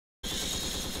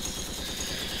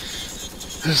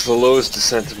This is the lowest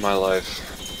descent of my life.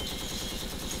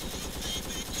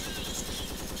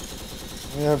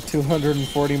 We have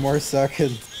 240 more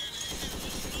seconds.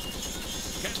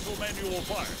 Cancel manual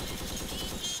fire. What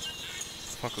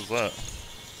the fuck was that?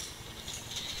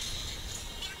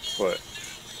 What?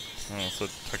 Oh, it's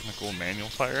a technical manual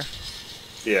fire?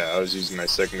 Yeah, I was using my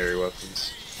secondary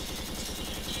weapons.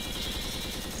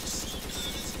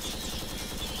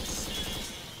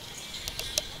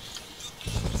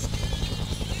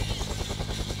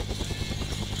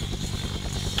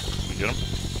 You get him?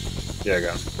 Yeah, I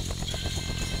got him.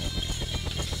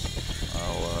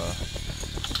 I'll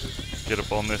get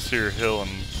up on this here hill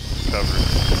and cover.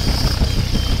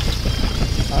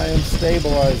 I am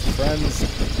stabilized, friends.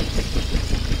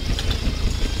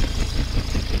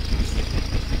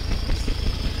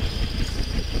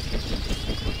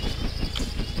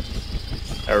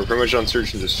 We're pretty much on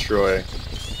search and destroy.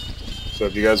 So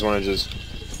if you guys want to just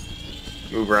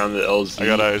move around the LZ, I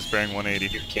got eyes bearing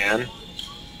 180. you can.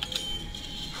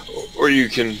 Or you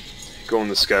can go in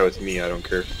the sky with me, I don't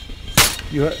care.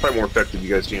 Probably more effective you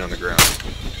guys being on the ground.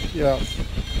 Yeah.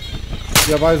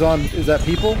 You have eyes on, is that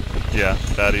people? Yeah,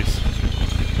 baddies.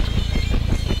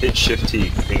 Hit Shift T,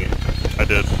 ping it. I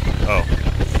did. Oh.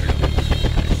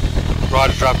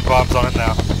 Roger, drop bombs on it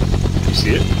now. You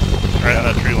see it? Right in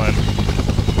that tree line.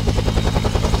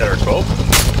 At our 12?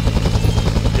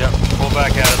 Yep, pull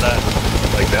back out of that.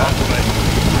 Like that?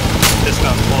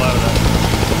 Dismount, pull out of that.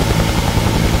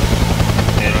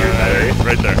 And you're in that area?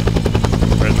 Right there.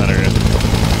 Right in that area.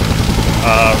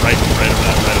 Right of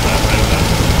that, right of that, right of that.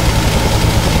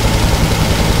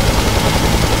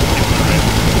 Keep moving right.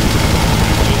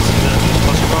 Do you see that there's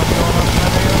cluster bombs going on in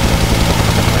that area?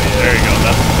 There you go,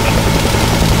 that's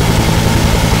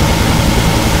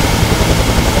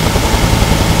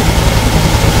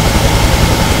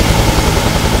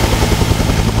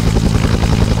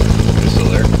It's still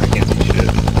there? I can't see shit.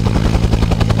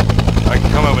 I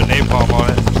can come up with napalm on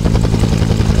it.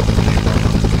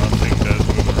 nothing does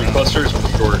move The around. clusters were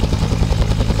short.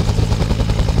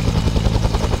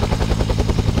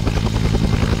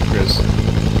 Chris,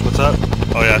 What's up?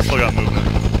 Oh yeah, I still got movement.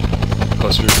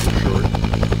 clusters were short.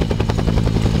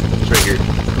 It's right here.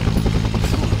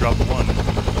 Ooh, dropped one.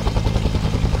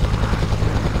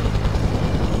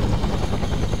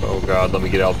 Oh god, let me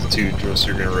get altitude, or else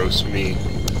you're gonna roast me.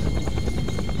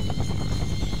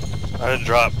 I didn't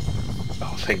drop.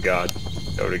 Oh, thank god.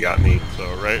 That would've got me. So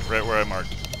right where I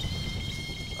marked.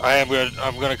 I'm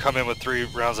gonna come in with 3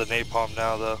 rounds of napalm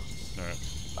now though. Alright.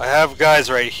 I have guys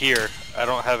right here. I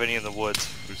don't have any in the woods.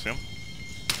 Do you see him?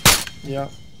 Yeah.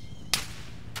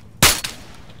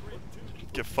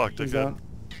 Get fucked He's again. on.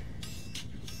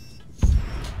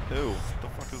 Ew, what the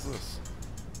fuck is this?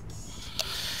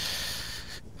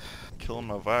 Killing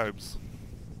my vibes.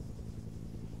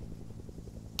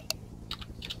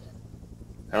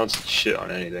 I don't see shit on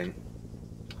anything.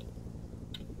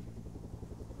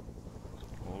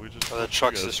 Well, we just Oh, the took you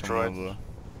truck's guys from destroyed.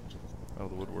 out of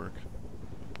the woodwork.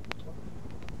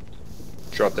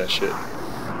 Drop that shit.